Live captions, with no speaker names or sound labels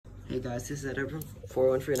Hey guys, this is Ed from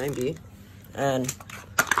 4139B, and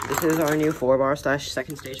this is our new 4-bar /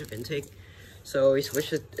 second stage of intake. So we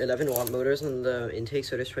switched to 11 watt motors on the intake,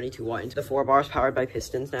 so there's 22 watt. The 4 bar is powered by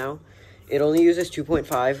pistons now. It only uses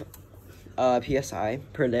 2.5 psi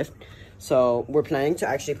per lift. So we're planning to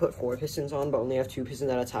actually put 4 pistons on, but only have 2 pistons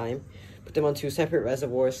at a time. Put them on 2 separate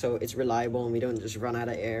reservoirs so it's reliable and we don't just run out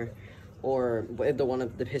of air, or if one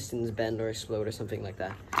of the pistons bend or explode or something like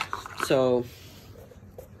that. So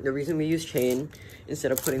the reason we use chain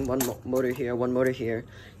instead of putting one motor here, one motor here,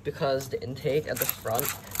 because the intake at the front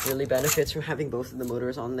really benefits from having both of the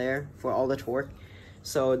motors on there for all the torque.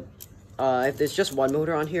 So if there's just one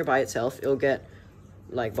motor on here by itself, it'll get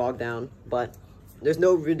like bogged down. But there's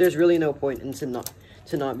really no point in to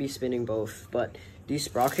not be spinning both. But these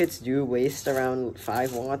sprockets do waste around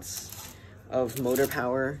 5 watts of motor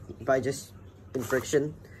power by just in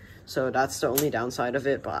friction. So that's the only downside of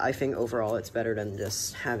it, but I think overall it's better than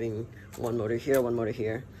just having one motor here, one motor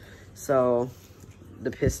here. So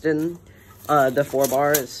the piston, the 4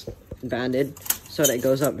 bar is banded so that it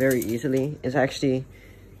goes up very easily. It's actually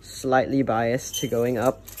slightly biased to going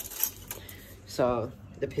up. So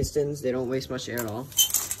the pistons, they don't waste much air at all.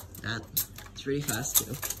 And it's really fast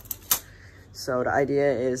too. So the idea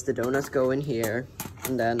is the donuts go in here,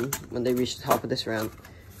 and then when they reach the top of this ramp,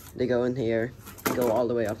 they go in here and go all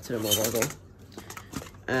the way up to the Mogo.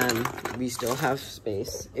 And we still have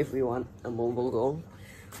space. If we want a Mogo,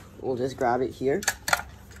 we'll just grab it here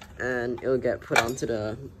and it'll get put onto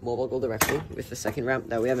the Mogo directly with the second ramp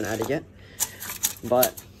that we haven't added yet.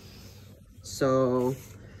 But so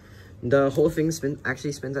the whole thing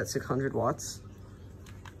actually spins at 600 watts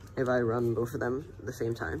if I run both of them at the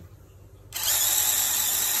same time.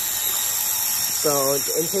 So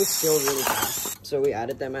the intake's still really fast. So we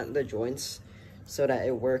added them at the joints so that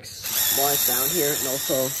it works while it's down here, and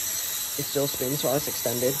also it still spins while it's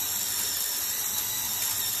extended.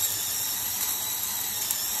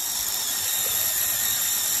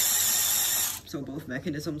 So both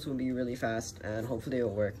mechanisms will be really fast and hopefully it'll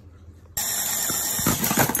work.